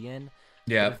to be in.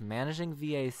 Yeah. But if managing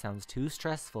VAs sounds too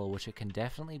stressful, which it can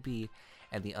definitely be,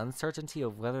 and the uncertainty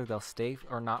of whether they'll stay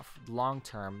or not long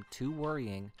term too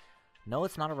worrying, no,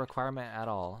 it's not a requirement at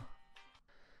all.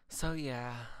 So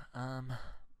yeah,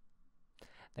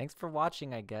 thanks for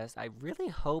watching, I guess. I really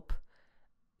hope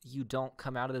you don't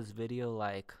come out of this video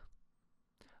like,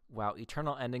 wow,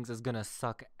 Eternal Endings is gonna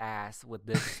suck ass with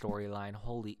this storyline.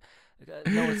 Holy,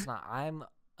 no, it's not. I'm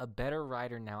a better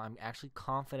writer now. I'm actually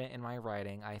confident in my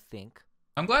writing, I think.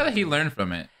 I'm glad that he learned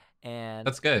from it. And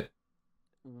that's good.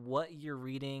 What you're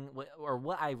reading, or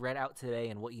what I read out today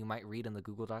and what you might read in the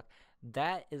Google Doc,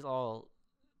 that is all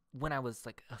when I was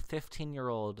like a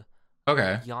 15-year-old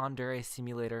Yandere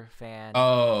Simulator fan.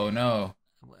 Oh, no.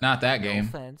 Not that game. No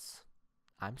offense.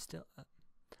 I'm still...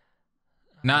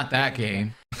 Not that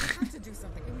game.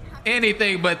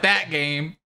 Anything but that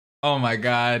game. Oh my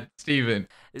god. Steven,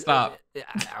 stop.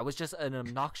 I was just an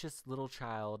obnoxious little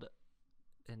child,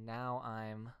 and now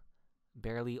I'm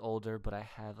barely older, but I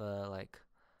have a, like,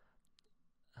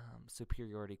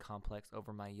 superiority complex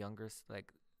over my younger...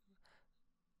 Like,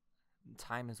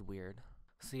 time is weird.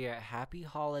 So yeah, happy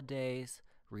holidays.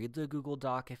 Read the Google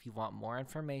Doc if you want more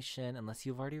information, unless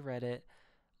you've already read it.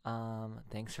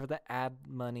 Thanks for the ad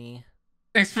money.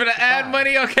 Thanks for the ad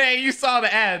money. Okay, you saw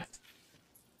the ads.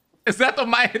 Is that the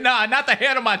nah, not the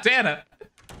Hannah Montana.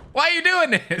 Why are you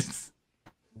doing this?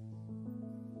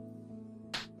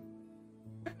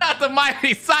 Not the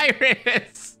Miley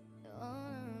Cyrus.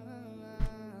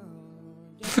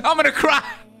 I'm gonna cry.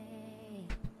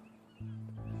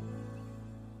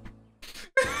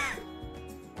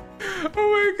 Oh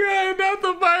my god, not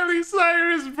the Miley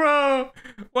Cyrus, bro.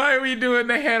 Why are we doing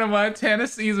the Hannah Montana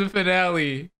season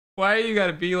finale? Why you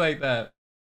gotta be like that?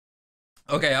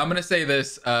 Okay, I'm gonna say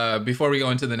this before we go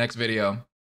into the next video.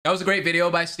 That was a great video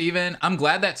by Steven. I'm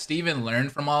glad that Steven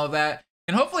learned from all of that.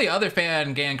 And hopefully other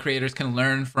Fangan creators can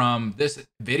learn from this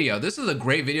video. This is a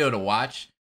great video to watch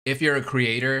if you're a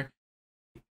creator.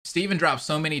 Steven dropped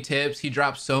so many tips. He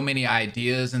dropped so many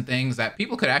ideas and things that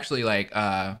people could actually like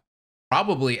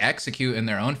probably execute in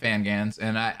their own Fangans.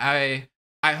 And I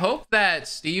hope that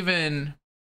Steven,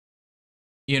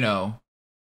 you know,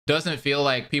 doesn't feel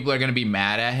like people are going to be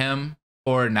mad at him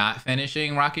for not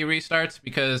finishing Rocky Restarts,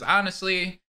 because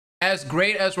honestly, as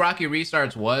great as Rocky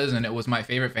Restarts was, and it was my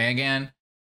favorite Fangan,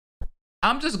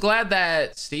 I'm just glad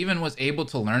that Steven was able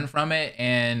to learn from it,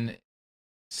 and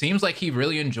seems like he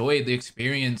really enjoyed the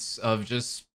experience of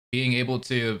just being able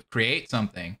to create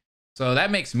something. So that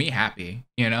makes me happy,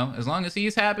 you know? As long as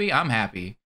he's happy, I'm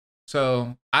happy.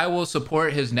 So I will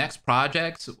support his next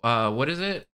projects. What is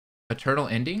it? Eternal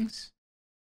Endings?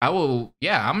 I will,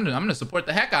 yeah, I'm gonna support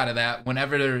the heck out of that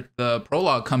whenever the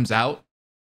prologue comes out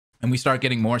and we start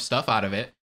getting more stuff out of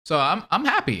it. So I'm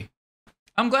happy.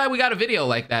 I'm glad we got a video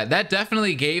like that. That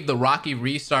definitely gave the Rocky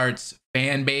Restarts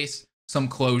fan base some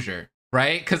closure,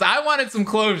 right? Because I wanted some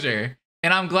closure,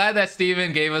 and I'm glad that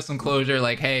Steven gave us some closure.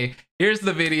 Like, hey, here's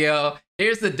the video,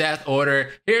 here's the death order,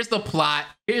 here's the plot,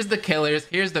 here's the killers,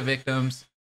 here's the victims.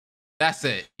 That's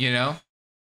it, you know?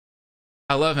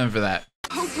 I love him for that.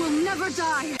 Hope will never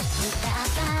die.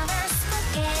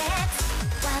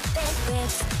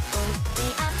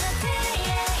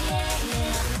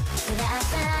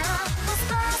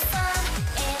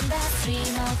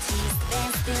 Notice,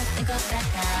 then still think of that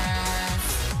dance.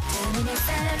 2 minutes